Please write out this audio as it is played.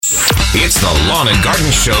It's the Lawn and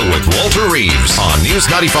Garden Show with Walter Reeves on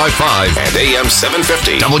News 95.5 and AM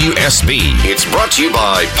 750 WSB. It's brought to you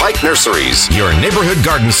by Pike Nurseries, your neighborhood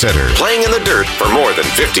garden center, playing in the dirt for more than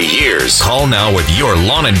 50 years. Call now with your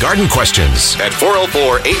lawn and garden questions at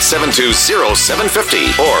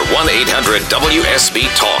 404-872-0750 or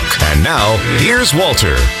 1-800-WSB-TALK. And now, here's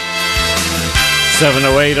Walter.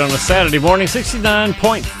 7:08 on a Saturday morning,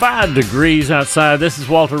 69.5 degrees outside. This is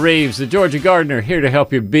Walter Reeves, the Georgia Gardener, here to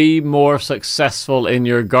help you be more successful in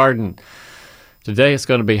your garden. Today it's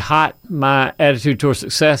going to be hot. My attitude toward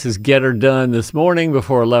success is get her done this morning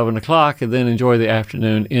before 11 o'clock and then enjoy the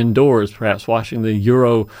afternoon indoors, perhaps watching the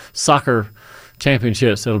Euro soccer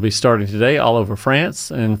championships that will be starting today all over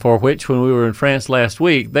France, and for which, when we were in France last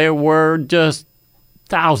week, there were just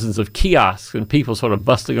thousands of kiosks and people sort of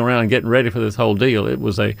bustling around and getting ready for this whole deal. It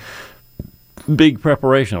was a big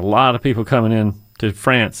preparation. A lot of people coming in to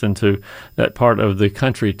France and to that part of the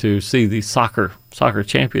country to see the soccer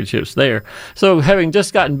championships there. So having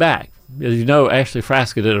just gotten back, as you know, Ashley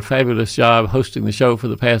Frasca did a fabulous job hosting the show for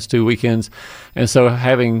the past 2 weekends. And so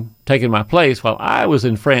having taken my place while I was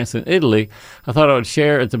in France and Italy, I thought I would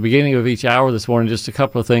share at the beginning of each hour this morning just a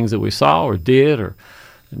couple of things that we saw or did or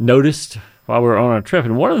noticed while we were on our trip.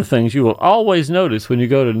 And one of the things you will always notice when you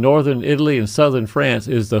go to northern Italy and southern France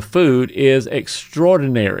is the food is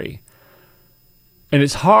extraordinary. And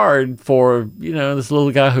it's hard for, this little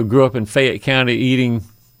guy who grew up in Fayette County eating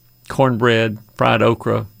cornbread, fried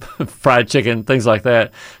okra, fried chicken, things like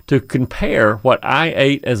that, to compare what I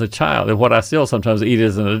ate as a child and what I still sometimes eat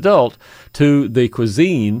as an adult to the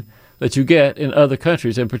cuisine that you get in other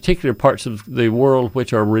countries, in particular parts of the world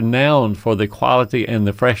which are renowned for the quality and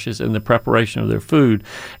the freshness and the preparation of their food.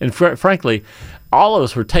 And frankly, all of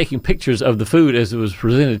us were taking pictures of the food as it was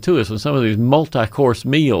presented to us on some of these multi-course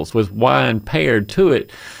meals with wine paired to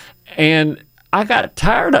it. And I got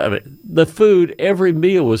tired of it. The food, every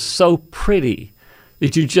meal was so pretty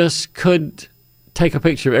that you just could take a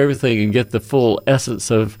picture of everything and get the full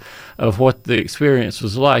essence of what the experience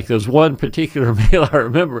was like. There was one particular meal I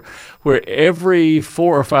remember where every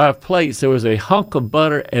 4 or 5 plates there was a hunk of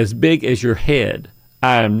butter as big as your head.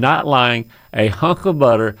 I am not lying. A hunk of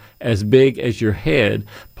butter as big as your head,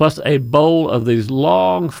 plus a bowl of these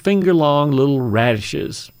long, finger-long little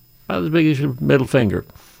radishes, about as big as your middle finger.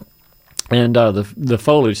 And the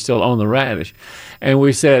foliage still on the radish. And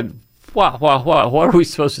we said, what are we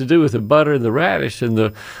supposed to do with the butter and the radish? And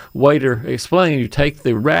the waiter explained, you take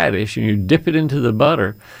the radish and you dip it into the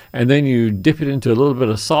butter, and then you dip it into a little bit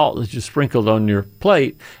of salt that you sprinkled on your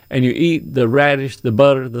plate, and you eat the radish, the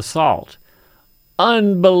butter, the salt.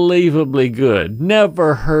 Unbelievably good.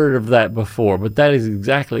 Never heard of that before, but that is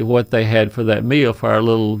exactly what they had for that meal, for our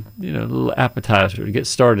little appetizer to get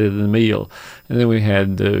started in the meal. And then we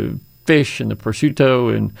had the fish and the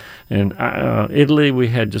prosciutto, and Italy, we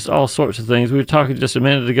had just all sorts of things. We were talking just a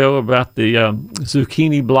minute ago about the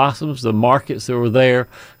zucchini blossoms, the markets that were there,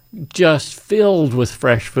 just filled with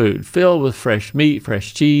fresh food, filled with fresh meat,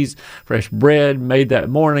 fresh cheese, fresh bread made that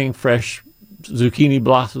morning, fresh zucchini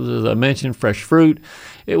blossoms, as I mentioned, fresh fruit.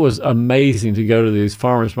 It was amazing to go to these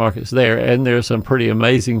farmers markets there, and there's some pretty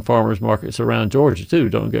amazing farmers markets around Georgia too,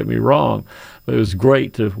 don't get me wrong, but it was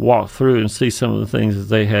great to walk through and see some of the things that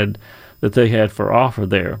they had for offer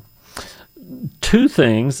there. 2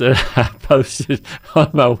 things that I posted on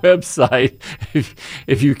my website,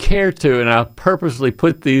 if you care to, and I purposely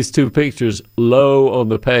put these 2 pictures low on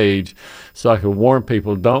the page so I could warn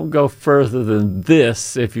people, don't go further than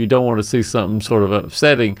this if you don't want to see something sort of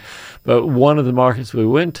upsetting. But one of the markets we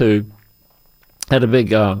went to had a big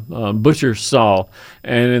butcher stall,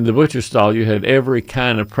 and in the butcher stall you had every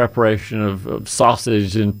kind of preparation of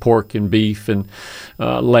sausage and pork and beef and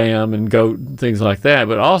lamb and goat and things like that.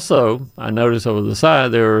 But also, I noticed over the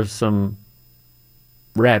side there was some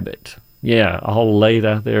rabbit. Yeah, all laid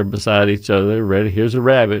out there beside each other, ready. Here's a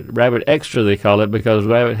rabbit extra they call it, because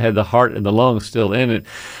rabbit had the heart and the lungs still in it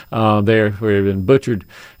there where it had been butchered.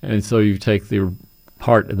 And so you take the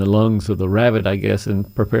heart and the lungs of the rabbit, I guess,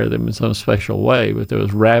 and prepare them in some special way. But there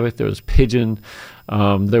was rabbit, there was pigeon,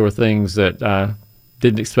 there were things that I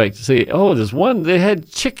didn't expect to see. Oh, there's one, they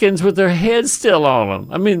had chickens with their heads still on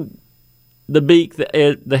them. I mean, the beak, the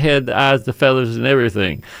head, the eyes, the feathers, and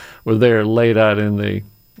everything were there laid out in the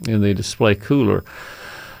display cooler.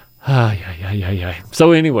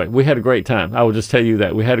 So anyway, we had a great time. I will just tell you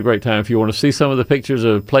that. We had a great time. If you want to see some of the pictures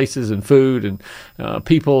of places and food and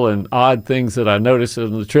people and odd things that I noticed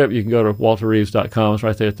on the trip, you can go to walterreeves.com. It's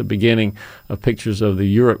right there at the beginning of pictures of the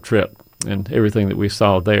Europe trip and everything that we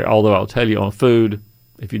saw there. Although I'll tell you on food,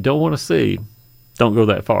 if you don't want to see, don't go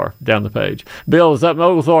that far down the page. Bill is up in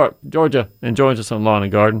Oglethorpe, Georgia, and joins us on Lawn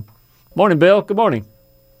and Garden. Morning, Bill. Good morning.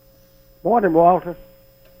 Morning, Walter.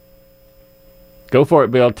 Go for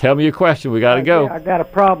it, Bill. Tell me your question. We got to go. I got a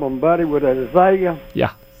problem, buddy, with an azalea.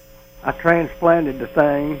 Yeah. I transplanted the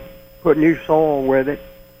thing, put new soil with it,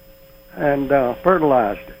 and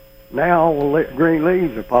fertilized it. Now all the green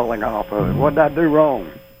leaves are falling off of it. What did I do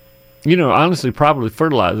wrong? Honestly, probably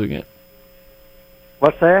fertilizing it.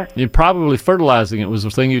 What's that? You're probably fertilizing it was the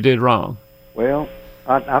thing you did wrong. Well,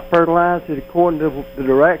 I fertilized it according to the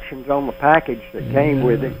directions on the package that came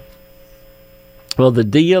with it. Well, the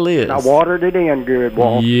deal is... I watered it in good,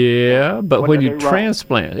 Walter. Yeah, but when you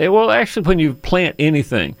transplant... actually, when you plant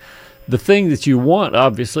anything, the thing that you want,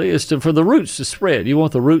 obviously, is for the roots to spread. You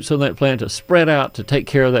want the roots on that plant to spread out, to take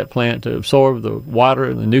care of that plant, to absorb the water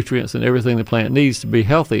and the nutrients and everything the plant needs to be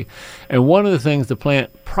healthy. And one of the things the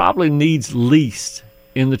plant probably needs least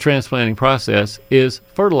in the transplanting process is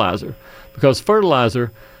fertilizer, because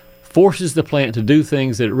fertilizer forces the plant to do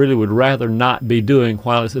things that it really would rather not be doing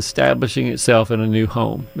while it's establishing itself in a new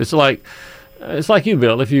home. It's like you,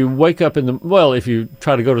 Bill. If you wake up if you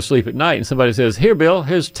try to go to sleep at night and somebody says, "Here, Bill,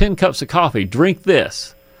 here's 10 cups of coffee, drink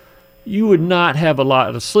this," you would not have a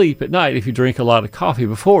lot of sleep at night if you drink a lot of coffee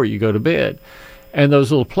before you go to bed. And those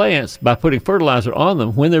little plants, by putting fertilizer on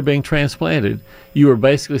them when they're being transplanted, you are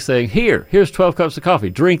basically saying, here's 12 cups of coffee,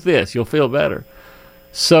 drink this, you'll feel better.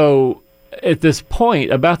 So at this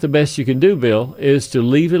point, about the best you can do, Bill, is to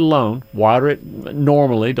leave it alone, water it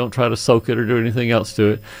normally, don't try to soak it or do anything else to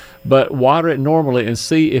it, but water it normally and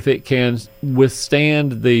see if it can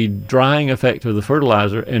withstand the drying effect of the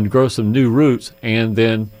fertilizer and grow some new roots, and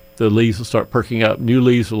then the leaves will start perking up, new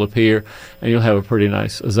leaves will appear, and you'll have a pretty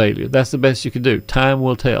nice azalea. That's the best you can do. Time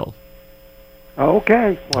will tell.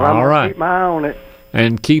 Okay. Well, I'm going to keep my eye on it.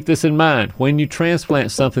 And keep this in mind. When you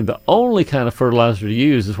transplant something, the only kind of fertilizer to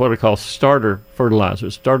use is what are called starter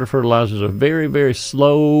fertilizers. Starter fertilizers are very, very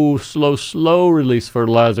slow release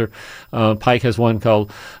fertilizer. Pike has one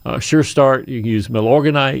called Sure Start. You can use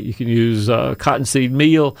Milorganite. You can use cottonseed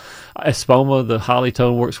meal. Espoma, the holly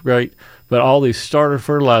tone, works great. But all these starter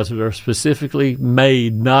fertilizers are specifically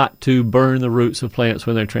made not to burn the roots of plants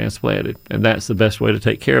when they're transplanted. And that's the best way to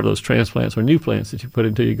take care of those transplants or new plants that you put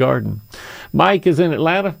into your garden. Mike is in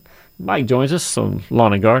Atlanta. Mike joins us on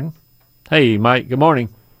Lawn and Garden. Hey, Mike, good morning.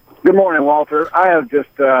 Good morning, Walter. I have just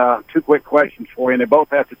two quick questions for you, and they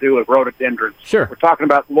both have to do with rhododendrons. Sure. We're talking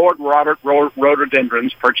about Lord Robert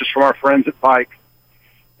rhododendrons, purchased from our friends at Pike.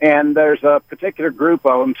 And there's a particular group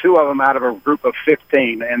of them, two of them out of a group of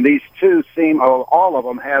 15. And these two all of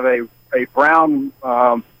them have a brown,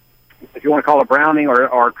 if you want to call it browning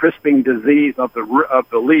or crisping disease of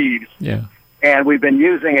the leaves. Yeah. And we've been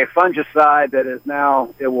using a fungicide that is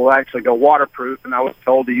now, it will actually go waterproof. And I was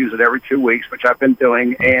told to use it every 2 weeks, which I've been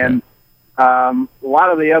doing. Okay. And a lot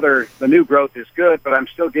of the new growth is good, but I'm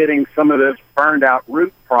still getting some of this burned out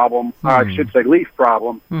root problem, I should say leaf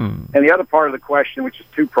problem. And the other part of the question, which is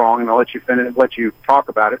two-pronged, and I'll let you talk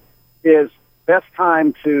about it, is best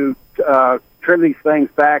time to trim these things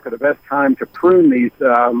back, or the best time to prune these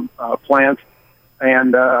plants,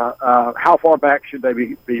 and how far back should they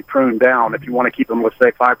be pruned down if you want to keep them, let's say,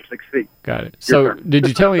 5 or 6 feet? Got it. So did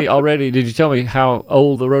you tell me how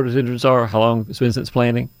old the rhododendrons are, how long it's been since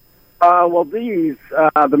planting? Well, these,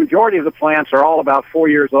 the majority of the plants are all about 4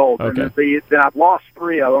 years old. Okay. And then I've lost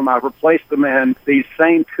 3 of them. I've replaced them, and these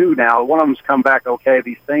same 2 now, one of them's come back okay.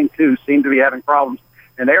 These same 2 seem to be having problems,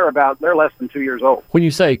 and they're less than 2 years old. When you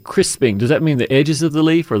say crisping, does that mean the edges of the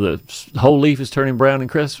leaf, or the whole leaf is turning brown and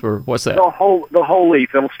crisp, or what's that? The whole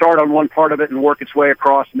leaf. It'll start on one part of it and work its way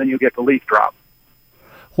across, and then you'll get the leaf drop.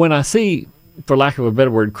 When I see, for lack of a better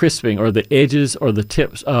word, crisping, or the edges or the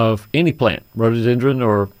tips of any plant, rhododendron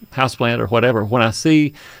or houseplant or whatever, when I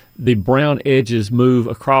see the brown edges move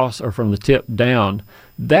across or from the tip down,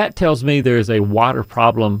 that tells me there is a water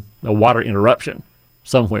problem, a water interruption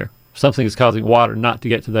somewhere. Something is causing water not to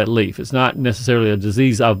get to that leaf. It's not necessarily a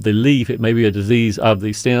disease of the leaf. It may be a disease of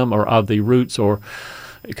the stem or of the roots, or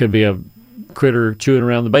it could be a critter chewing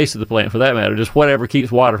around the base of the plant, for that matter. Just whatever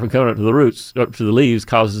keeps water from coming up to the roots, up to the leaves,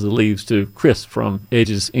 causes the leaves to crisp from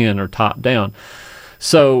edges in or top down.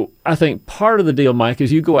 So I think part of the deal, Mike,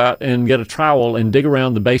 is you go out and get a trowel and dig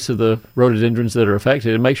around the base of the rhododendrons that are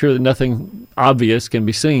affected and make sure that nothing obvious can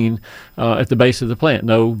be seen at the base of the plant.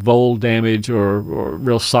 No vole damage or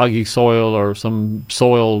real soggy soil or some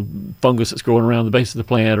soil fungus that's growing around the base of the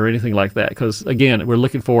plant or anything like that. Because, again, we're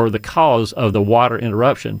looking for the cause of the water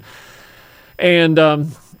interruption. And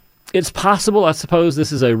it's possible, I suppose,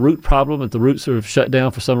 this is a root problem, that the roots are shut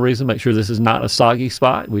down for some reason. Make sure this is not a soggy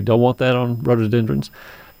spot. We don't want that on rhododendrons.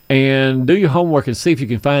 and do your homework and see if you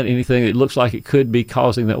can find anything that looks like it could be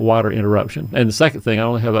causing that water interruption. And the second thing, I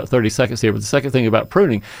only have about 30 seconds here, but the second thing about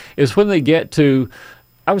pruning is when they get to,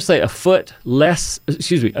 I would say, a foot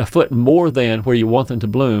more than where you want them to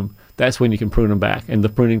bloom, that's when you can prune them back. And the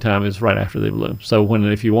pruning time is right after they bloom. So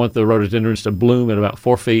if you want the rhododendrons to bloom at about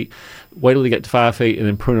 4 feet, wait till they get to 5 feet and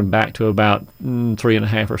then prune them back to about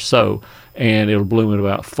 3.5 or so, and it'll bloom at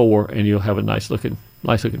about 4, and you'll have a nice looking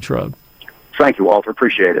shrub. Thank you, Walter.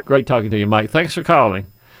 Appreciate it. Great talking to you, Mike. Thanks for calling.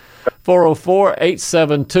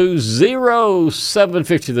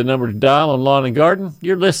 404-872-0750, the number to dial on Lawn and Garden.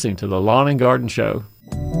 You're listening to the Lawn and Garden Show.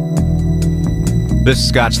 This is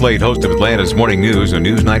Scott Slade, host of Atlanta's Morning News on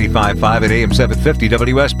News 95.5 at AM 750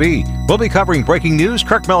 WSB. We'll be covering breaking news,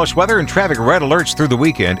 Kirk Mellish weather, and traffic red alerts through the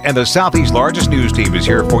weekend. And the Southeast's largest news team is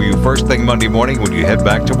here for you first thing Monday morning when you head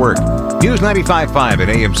back to work. News 95.5 at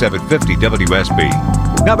AM 750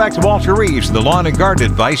 WSB. Now back to Walter Reeves, the lawn and garden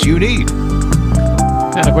advice you need.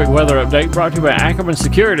 And a quick weather update brought to you by Ackerman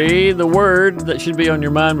Security. The word that should be on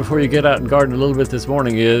your mind before you get out and garden a little bit this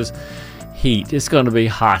morning is heat. It's going to be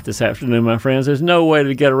hot this afternoon, my friends. There's no way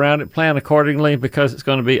to get around it. Plan accordingly because it's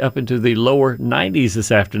going to be up into the lower 90s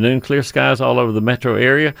this afternoon. Clear skies all over the metro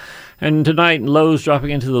area. And tonight, lows dropping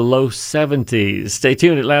into the low 70s. Stay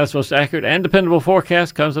tuned. Atlanta's most accurate and dependable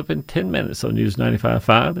forecast comes up in 10 minutes on News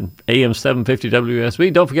 95.5 and AM 750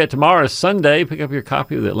 WSB. Don't forget, tomorrow is Sunday. Pick up your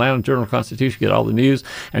copy of the Atlanta Journal-Constitution. Get all the news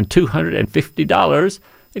and $250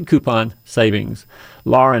 in coupon savings.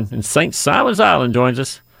 Lauren in St. Simon's Island joins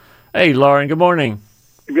us. Hey, Lauren, good morning.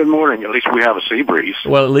 Good morning. At least we have a sea breeze.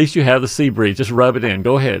 Well, at least you have the sea breeze. Just rub it in.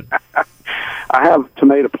 Go ahead. I have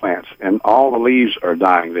tomato plants, and all the leaves are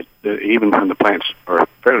dying. Even when the plants are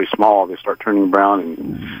fairly small, they start turning brown,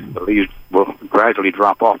 and the leaves will gradually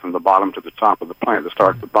drop off from the bottom to the top of the plant. They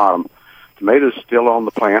start at the bottom. Tomatoes still on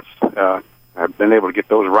the plants. I've been able to get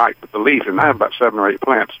those right, but the leaves, and I have about 7 or 8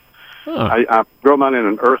 plants. Huh. I grow mine in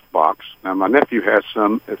an earth box. Now, my nephew has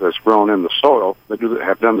some that's grown in the soil that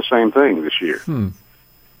have done the same thing this year.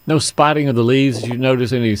 No spotting of the leaves? Did you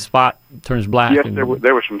notice any spot turns black? Yes, there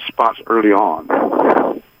were some spots early on.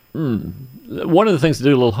 One of the things to do,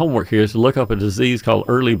 a little homework here, is to look up a disease called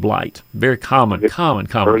early blight. Very common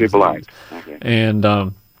Early disease. blight. Okay. And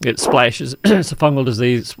it splashes. It's a fungal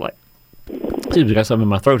disease. Excuse me, I got something in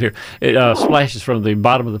my throat here. It splashes from the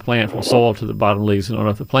bottom of the plant, from soil to the bottom leaves and on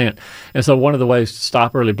up the plant. And so one of the ways to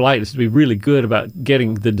stop early blight is to be really good about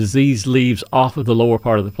getting the diseased leaves off of the lower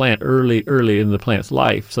part of the plant early in the plant's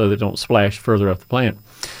life so they don't splash further up the plant.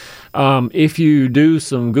 If you do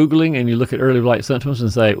some Googling and you look at early blight symptoms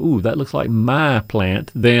and say, ooh, that looks like my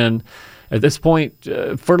plant, then at this point,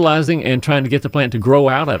 fertilizing and trying to get the plant to grow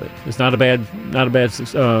out of it is not a bad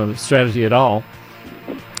strategy at all.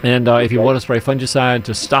 And if you want to spray fungicide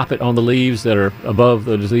to stop it on the leaves that are above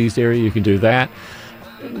the diseased area, you can do that.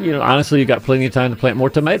 Honestly, you've got plenty of time to plant more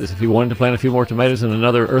tomatoes. If you wanted to plant a few more tomatoes in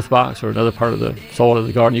another earth box or another part of the soil of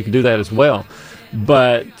the garden, you can do that as well.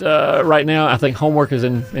 But right now, I think homework is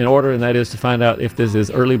in order, and that is to find out if this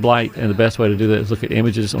is early blight. And the best way to do that is look at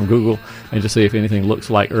images on Google and just see if anything looks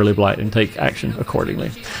like early blight and take action accordingly.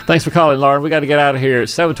 Thanks for calling, Lauren. We got to get out of here.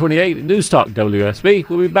 It's 7:28 at News Talk WSB.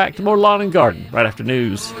 We'll be back to more Lawn and Garden right after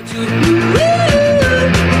news. Comme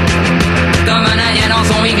un indien dans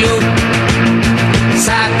son igloo,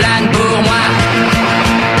 ça plane pour moi,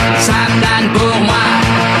 ça plane pour moi,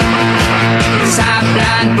 ça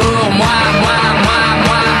plane pour moi, moi,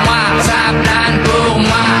 ça plane pour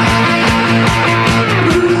moi,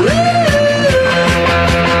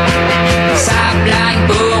 ça plane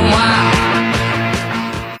pour moi.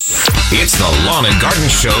 It's the Lawn and Garden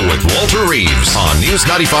Show with Walter Reeves on News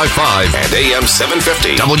 95.5 and AM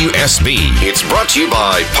 750 WSB. It's brought to you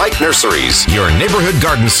by Pike Nurseries, your neighborhood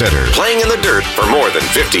garden center, playing in the dirt for more than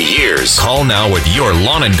 50 years. Call now with your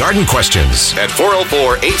lawn and garden questions at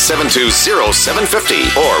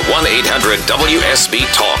 404-872-0750 or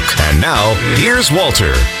 1-800-WSB-TALK. And now, here's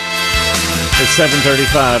Walter. It's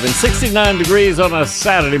 7:35 and 69 degrees on a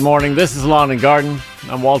Saturday morning. This is Lawn and Garden.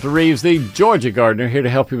 I'm Walter Reeves, the Georgia gardener, here to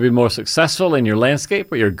help you be more successful in your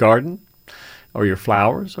landscape or your garden or your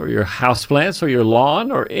flowers or your houseplants or your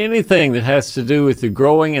lawn or anything that has to do with the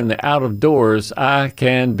growing and the out of doors. I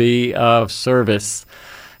can be of service.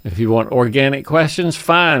 If you want organic questions,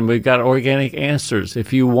 fine. We've got organic answers.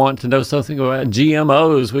 If you want to know something about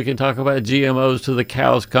GMOs, we can talk about GMOs till the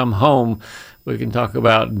cows come home. We can talk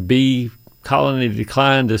about bee colony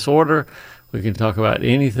decline disorder. We can talk about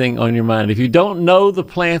anything on your mind. If you don't know the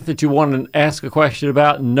plant that you want to ask a question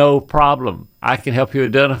about, no problem. I can help you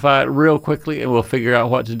identify it real quickly, and we'll figure out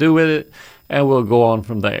what to do with it. and we'll go on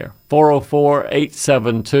from there.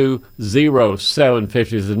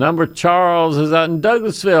 404-872-0750 is the number. Charles is out in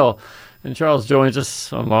Douglasville, and Charles joins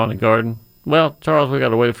us on Lawn and Garden. Well, Charles, we got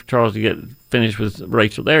to wait for Charles to get finished with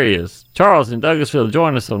Rachel. There he is. Charles in Douglasville,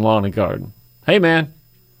 join us on Lawn and Garden. Hey, man.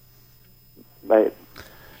 Babe.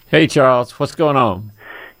 Hey, Charles. What's going on?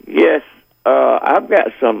 Yes, I've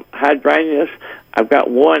got some hydrangeas. I've got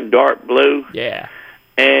one dark blue. Yeah.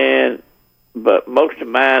 But most of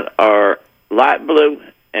mine are light blue.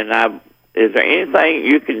 And is there anything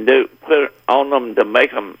you can put on them to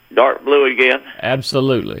make them dark blue again?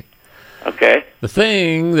 Absolutely. Okay. The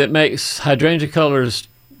thing that makes hydrangea colors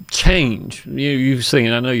change, you've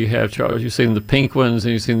seen, I know you have, Charles, you've seen the pink ones,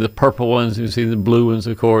 and you've seen the purple ones, and you've seen the blue ones,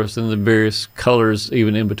 of course, and the various colors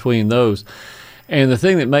even in between those. And the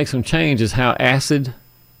thing that makes them change is how acid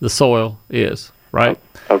the soil is, right?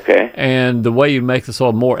 Okay. And the way you make the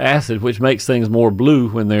soil more acid, which makes things more blue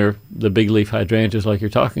when they're the big leaf hydrangeas like you're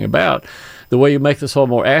talking about, the way you make the soil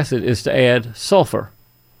more acid is to add sulfur.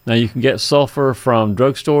 Now, you can get sulfur from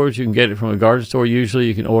drugstores. You can get it from a garden store usually.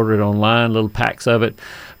 You can order it online, little packs of it.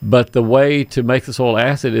 But the way to make the soil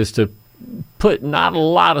acid is to put not a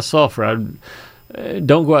lot of sulfur.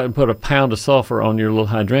 Don't go out and put a pound of sulfur on your little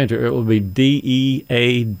hydrangea. It will be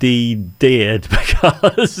D-E-A-D, dead,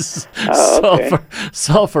 because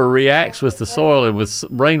sulfur reacts with the soil and with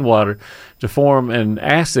rainwater to form an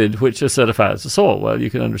acid which acidifies the soil. Well, you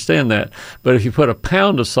can understand that. But if you put a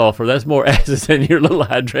pound of sulfur, that's more acid than your little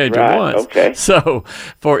hydrangea wants. Okay. So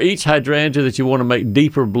for each hydrangea that you want to make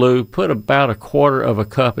deeper blue, put about a quarter of a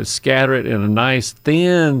cup and scatter it in a nice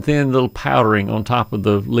thin little powdering on top of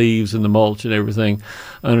the leaves and the mulch and everything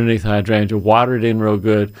underneath the hydrangea. Water it in real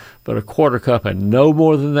good, but a quarter cup and no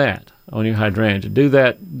more than that on your hydrangea. Do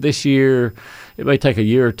that this year. It may take a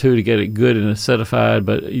year or two to get it good and acidified,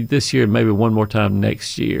 but this year, maybe one more time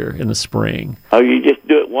next year in the spring. Oh, you just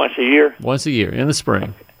do it once a year? Once a year in the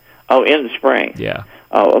spring. Oh, in the spring? Yeah.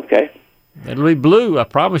 Oh, okay. It'll be blue, I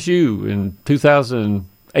promise you, in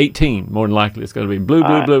 2018, more than likely. It's going to be blue.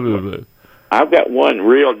 I've got one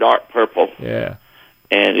real dark purple. Yeah.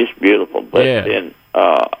 And it's beautiful. But then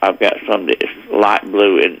I've got some that's light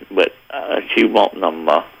blue, but she wants them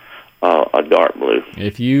a dark blue.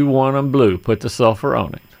 If you want them blue, put the sulfur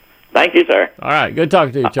on it. Thank you, sir. All right. Good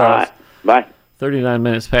talking to you, Charles. Bye. 39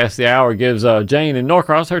 minutes past the hour gives Jane in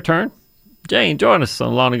Norcross her turn. Jane, join us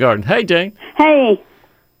on Lawn and Garden. Hey, Jane. Hey,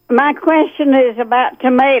 my question is about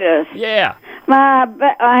tomatoes. Yeah.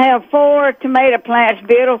 I have 4 tomato plants,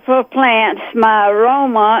 beautiful plants. My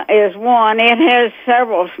Roma is one. It has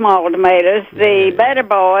several small tomatoes. The Better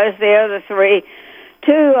Boys, the other 3,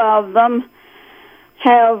 2 of them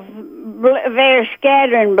have very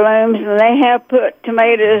scattering blooms, and they have put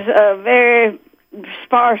tomatoes very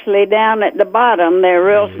sparsely down at the bottom. They're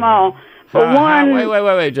real small.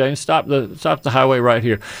 Wait, Jane. Stop the highway right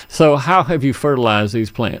here. So how have you fertilized these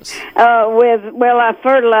plants? I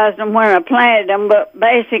fertilized them when I planted them, but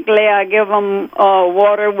basically I give them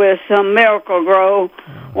water with some Miracle Grow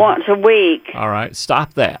once a week. All right.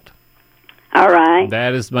 Stop that. All right.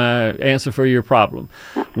 That is my answer for your problem.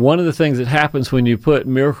 One of the things that happens when you put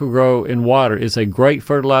Miracle Grow in water is a great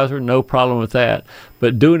fertilizer, no problem with that.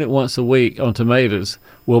 But doing it once a week on tomatoes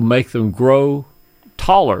will make them grow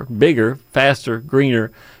taller, bigger, faster,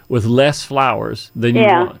 greener, with less flowers than you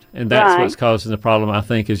want. And that's what's causing the problem, I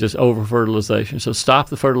think, is just over-fertilization. So stop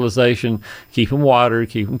the fertilization, keep them watered,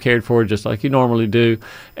 keep them cared for just like you normally do.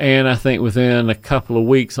 And I think within a couple of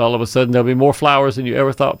weeks, all of a sudden, there'll be more flowers than you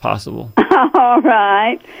ever thought possible. All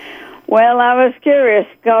right. Well, I was curious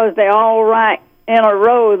because they're all right in a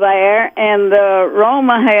row there, and the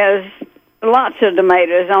Roma has lots of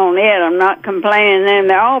tomatoes on it. I'm not complaining, and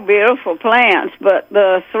they're all beautiful plants, but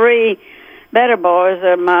the 3 Better Boys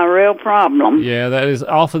are my real problem. Yeah, that is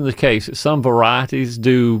often the case. Some varieties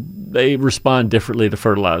they respond differently to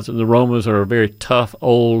fertilizer. The Romas are a very tough,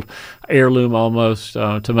 old, heirloom almost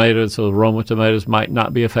tomatoes, so the Roma tomatoes might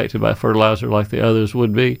not be affected by fertilizer like the others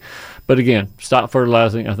would be. But again, stop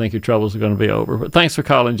fertilizing. I think your troubles are going to be over. But thanks for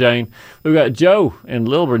calling, Jane. We've got Joe in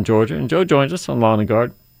Lilburn, Georgia, and Joe joins us on Lawn and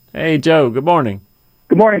Garden. Hey, Joe, good morning.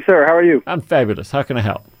 Good morning, sir. How are you? I'm fabulous. How can I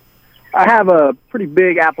help? I have a pretty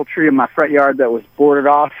big apple tree in my front yard that was boarded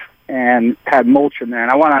off and had mulch in there.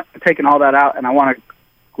 And I'm taking all that out, and I want to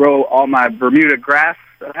grow all my Bermuda grass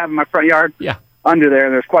that I have in my front yard under there.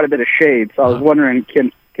 And there's quite a bit of shade. So I was wondering,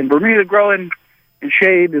 can Bermuda grow in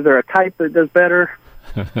shade? Is there a type that does better?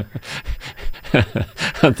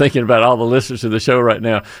 I'm thinking about all the listeners to the show right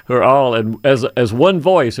now who are all, as one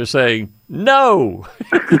voice, are saying, no.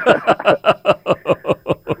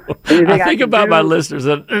 I think about my listeners,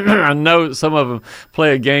 and I know some of them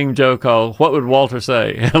play a game joke called, what would Walter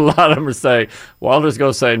say? And a lot of them are saying, Walter's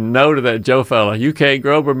going to say no to that Joe fella. You can't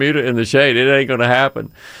grow Bermuda in the shade. It ain't going to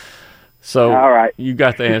happen. So all right. You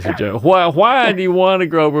got the answer, Joe. Why do you want to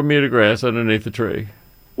grow Bermuda grass underneath the tree?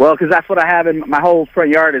 Well, because that's what I have in my whole front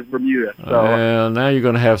yard is Bermuda. So. Well, now you're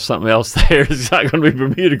going to have something else there. It's not going to be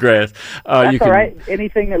Bermuda grass. That's all right.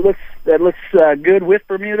 Anything that looks good with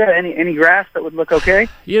Bermuda, any grass that would look okay.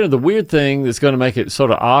 You know, the weird thing that's going to make it sort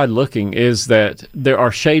of odd looking is that there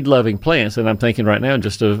are shade-loving plants, and I'm thinking right now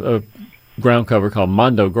just a ground cover called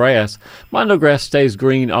Mondo grass. Mondo grass stays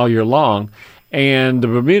green all year long, and the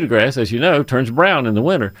Bermuda grass, as you know, turns brown in the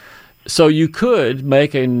winter. So you could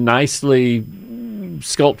make a nicely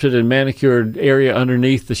sculpted and manicured area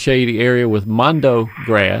underneath the shady area with Mondo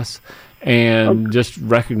grass and just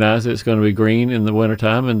recognize that it's going to be green in the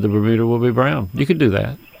wintertime and the Bermuda will be brown. You could do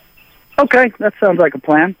that. Okay, that sounds like a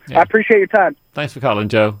plan. Yeah. I appreciate your time. Thanks for calling,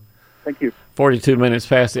 Joe. Thank you. 42 minutes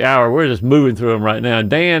past the hour. We're just moving through them right now.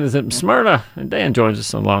 Dan is in Smyrna, and Dan joins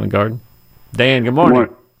us on Lawn and Garden. Dan, good morning.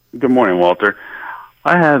 Good morning, Walter.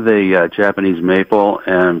 I have a Japanese maple,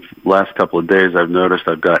 and last couple of days I've noticed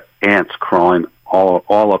I've got ants crawling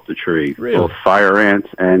all up the tree, really? Both fire ants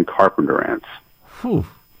and carpenter ants. Whew.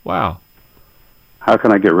 Wow. How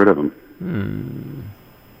can I get rid of them?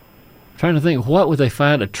 Trying to think, what would they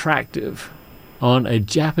find attractive on a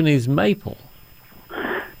Japanese maple?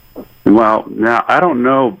 Well, now I don't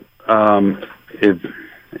know if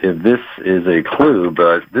this is a clue,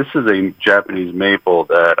 but this is a Japanese maple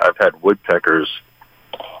that I've had woodpeckers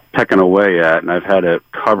pecking away at, and I've had to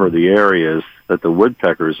cover the areas that the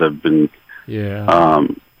woodpeckers have been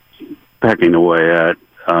pecking away at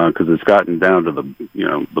because it's gotten down to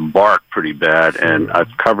the bark pretty bad, and I've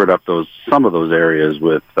covered up some of those areas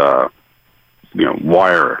with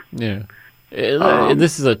wire. Yeah.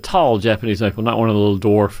 This is a tall Japanese maple, not one of the little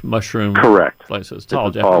dwarf mushroom places.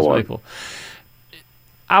 Tall Japanese maple.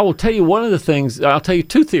 I will tell you one of the things. I'll tell you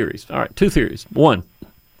two theories. All right, two theories. One,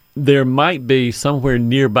 there might be somewhere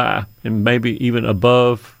nearby, and maybe even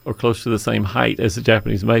above or close to the same height as the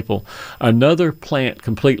Japanese maple, another plant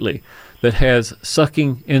completely that has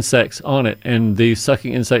sucking insects on it. And these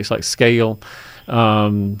sucking insects like scale,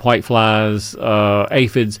 whiteflies,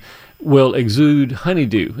 aphids, will exude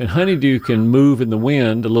honeydew. And honeydew can move in the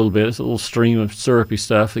wind a little bit. It's a little stream of syrupy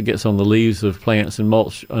stuff that gets on the leaves of plants and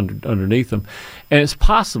mulch underneath them. And it's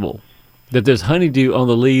possible that there's honeydew on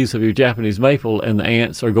the leaves of your Japanese maple, and the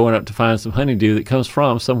ants are going up to find some honeydew that comes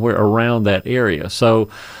from somewhere around that area. So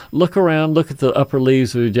look around, look at the upper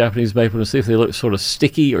leaves of your Japanese maple and see if they look sort of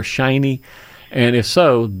sticky or shiny. And if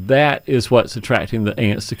so, that is what's attracting the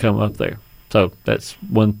ants to come up there. So that's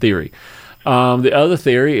one theory. The other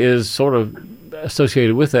theory is sort of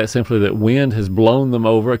associated with that, simply that wind has blown them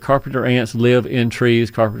over. Carpenter ants live in trees.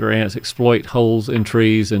 Carpenter ants exploit holes in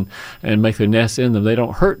trees and make their nests in them. They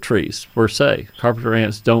don't hurt trees, per se. Carpenter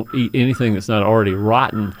ants don't eat anything that's not already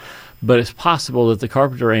rotten, but it's possible that the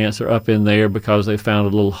carpenter ants are up in there because they found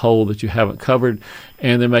a little hole that you haven't covered,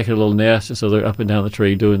 and they're making a little nest, and so they're up and down the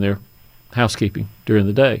tree doing their housekeeping during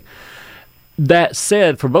the day. That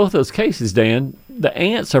said, for both those cases, Dan, the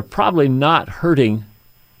ants are probably not hurting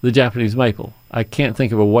the Japanese maple. I can't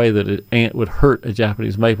think of a way that an ant would hurt a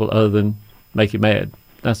Japanese maple other than make you mad.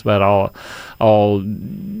 That's about all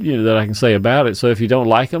that I can say about it. So if you don't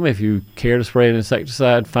like them, if you care to spray an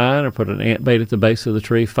insecticide, fine, or put an ant bait at the base of the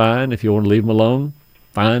tree, fine. If you want to leave them alone,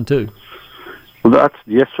 fine too. Well, that's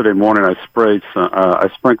yesterday morning. I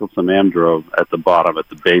sprinkled some Amdro at the bottom, at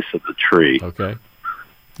the base of the tree. Okay,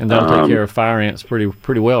 and that'll take care of fire ants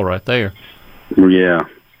pretty well right there. Yeah,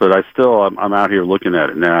 but I'm out here looking at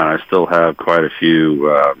it now, and I still have quite a few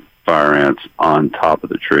fire ants on top of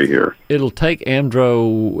the tree here. It'll take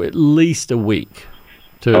Amdro at least a week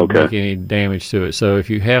to make any damage to it. So if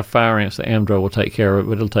you have fire ants, the Amdro will take care of it,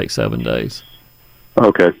 but it'll take 7 days.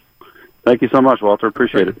 Okay. Thank you so much, Walter.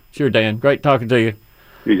 Appreciate it. Sure, Dan. Great talking to you.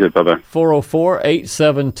 You too. Bye-bye.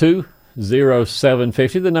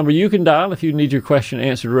 404-872-0750. The number you can dial if you need your question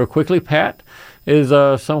answered real quickly. Pat is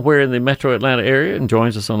somewhere in the metro Atlanta area and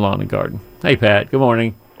joins us on Lawn and Garden. Hey, Pat. Good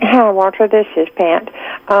morning. Hi, Walter. This is Pat.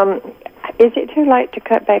 Is it too late to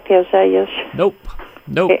cut back the azaleas? Nope.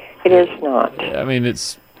 It is not. I mean,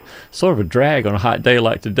 it's sort of a drag on a hot day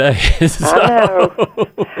like today. I know.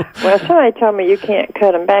 Well, somebody told me you can't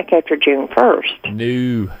cut them back after June 1st.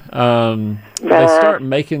 No. They start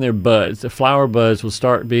making their buds. The flower buds will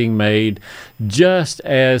start being made just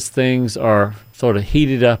as things are sort of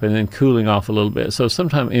heated up and then cooling off a little bit. So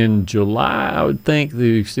sometime in July, I would think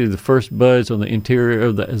you see the first buds on the interior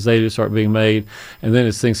of the azalea start being made. And then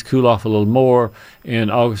as things cool off a little more in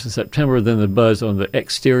August and September, then the buds on the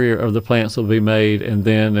exterior of the plants will be made. And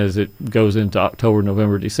then as it goes into October,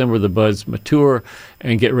 November, December, the buds mature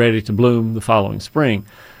and get ready to bloom the following spring.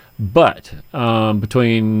 But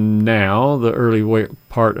between now, the early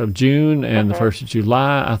part of June and the 1st of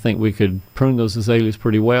July, I think we could prune those azaleas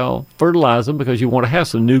pretty well, fertilize them because you want to have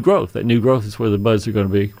some new growth. That new growth is where the buds are going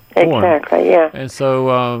to be formed. Exactly, yeah. And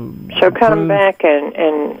so... so come back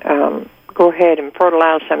and go ahead and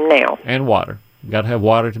fertilize them now. And water. You've got to have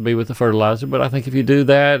water to be with the fertilizer, but I think if you do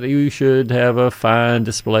that, you should have a fine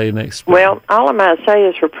display next spring. Well, all of my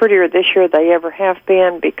azaleas were prettier this year than they ever have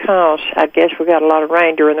been because I guess we got a lot of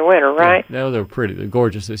rain during the winter, right? Yeah, no, they're pretty. They're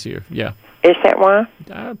gorgeous this year, yeah. Is that why?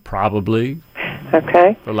 Probably.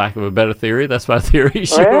 Okay. For lack of a better theory. That's my theory,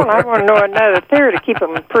 sure. Well, I want to know another theory to keep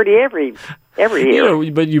them pretty every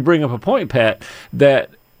year. But you bring up a point, Pat, that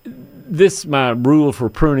this, my rule for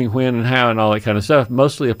pruning when and how and all that kind of stuff,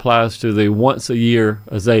 mostly applies to the once-a-year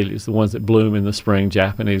azaleas, the ones that bloom in the spring,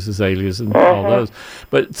 Japanese azaleas and all those.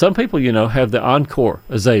 But some people, have the encore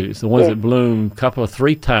azaleas, the ones that bloom a couple of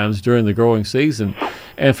 3 times during the growing season.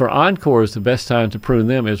 And for encores, the best time to prune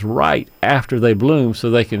them is right after they bloom so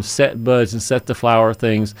they can set buds and set the flower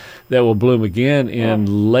things that will bloom again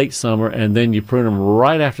in late summer. And then you prune them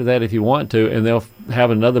right after that if you want to, and they'll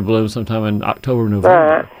have another bloom sometime in October,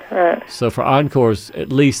 November. Right. So for encores,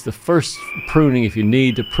 at least the first pruning, if you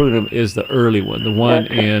need to prune them, is the early one. The one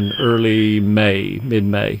in early May,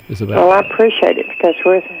 mid-May is about. Well, I appreciate it because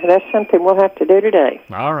that's something we'll have to do today.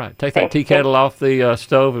 All right. Take that tea kettle off the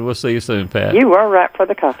stove, and we'll see you soon, Pat. You are right for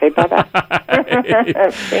the coffee. Bye-bye.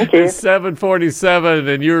 Thank you. It's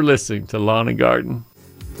 7:47, and you're listening to Lawn and Garden.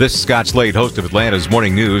 This is Scott Slade, host of Atlanta's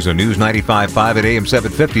Morning News on News 95.5 at AM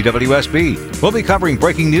 750 WSB. We'll be covering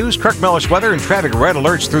breaking news, Kirk Mellish weather, and traffic red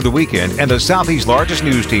alerts through the weekend. And the Southeast's largest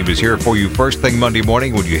news team is here for you first thing Monday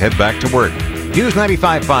morning when you head back to work. News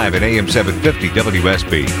 95.5 at AM 750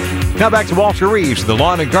 WSB. Now back to Walter Reeves, the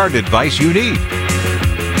lawn and garden advice you need.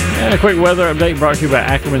 And a quick weather update brought to you by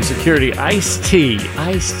Ackerman Security. Iced tea.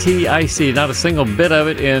 Not a single bit of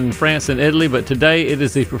it in France and Italy, but today it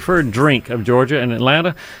is the preferred drink of Georgia and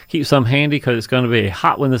Atlanta. Keep some handy because it's going to be a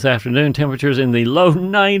hot one this afternoon. Temperatures in the low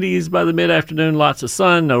 90s by the mid-afternoon. Lots of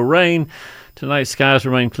sun, no rain. Tonight, skies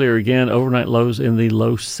remain clear again. Overnight lows in the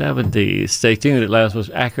low 70s. Stay tuned.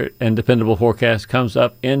 Atlanta's accurate and dependable forecast comes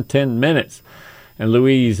up in 10 minutes. And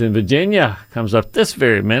Louise in Virginia comes up this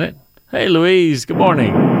very minute. Hey, Louise. Good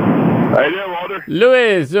morning. How you doing, Walter?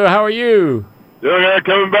 Louis, how are you? Doing good.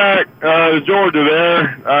 Coming back to Georgia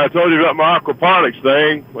there. I told you about my aquaponics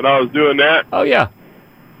thing when I was doing that. Oh, yeah.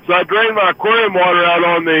 So I drained my aquarium water out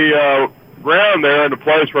on the ground there in a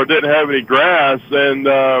place where I didn't have any grass. And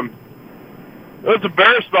it was a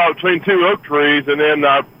bare spot between 2 oak trees. And then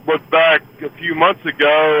I looked back a few months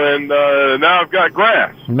ago, and now I've got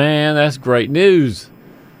grass. Man, that's great news.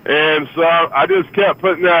 And so I just kept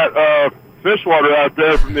putting that fish water out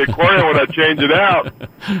there from the aquarium when I changed it out.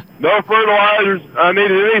 No fertilizers I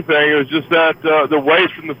needed anything. It was just that the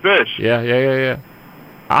waste from the fish. Yeah.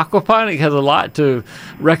 Aquaponic has a lot to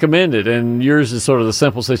recommend it, and yours is sort of the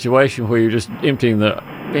simple situation where you're just emptying the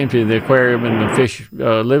aquarium and the fish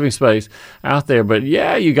living space out there. But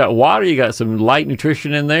yeah, you got water, you got some light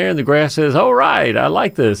nutrition in there, and the grass says, "All right, I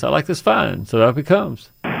like this fine." So up it comes.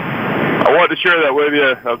 I wanted to share that with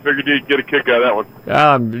you. I figured you'd get a kick out of that one.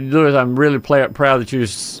 Louis, I'm really proud that you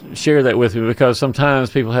share that with me because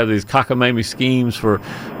sometimes people have these cockamamie schemes for,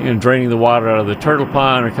 draining the water out of the turtle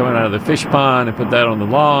pond or coming out of the fish pond and put that on the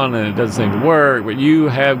lawn, and it doesn't seem to work. But you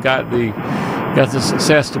have got the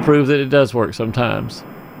success to prove that it does work sometimes.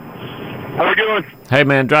 Have a good one. Hey,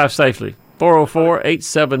 man, drive safely.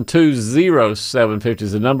 404-872-0750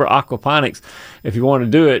 is the number. Aquaponics. If you want to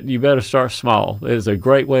do it, you better start small. It is a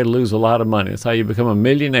great way to lose a lot of money. It's how you become a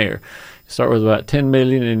millionaire. You start with about $10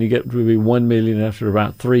 million, and you get to be $1 million after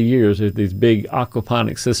about 3 years if these big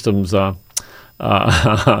aquaponic systems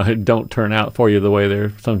don't turn out for you the way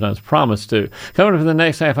they're sometimes promised to. Coming up in the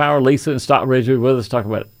next half hour, Lisa in Stockbridge will be with us, talk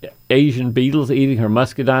about Asian beetles eating her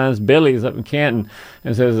muscadines. Billy is up in Canton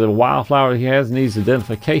and says the wildflower he has needs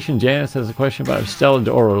identification. Janice has a question about Stella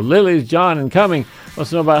d'Oro lilies. John in Cumming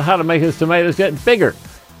wants to know about how to make his tomatoes get bigger.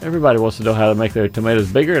 Everybody wants to know how to make their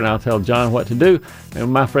tomatoes bigger, and I'll tell John what to do.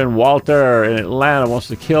 And my friend Walter in Atlanta wants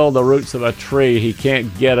to kill the roots of a tree. He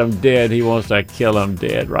can't get them dead. He wants to kill them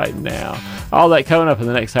dead right now. All that coming up in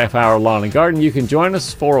the next half hour, Lawn and Garden. You can join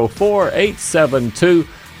us,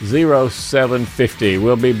 404-872-0750.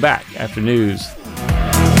 We'll be back after news.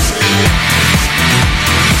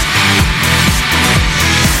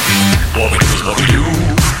 What we do is what we do.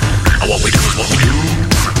 What we do is what we do.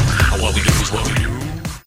 What we do is what we do.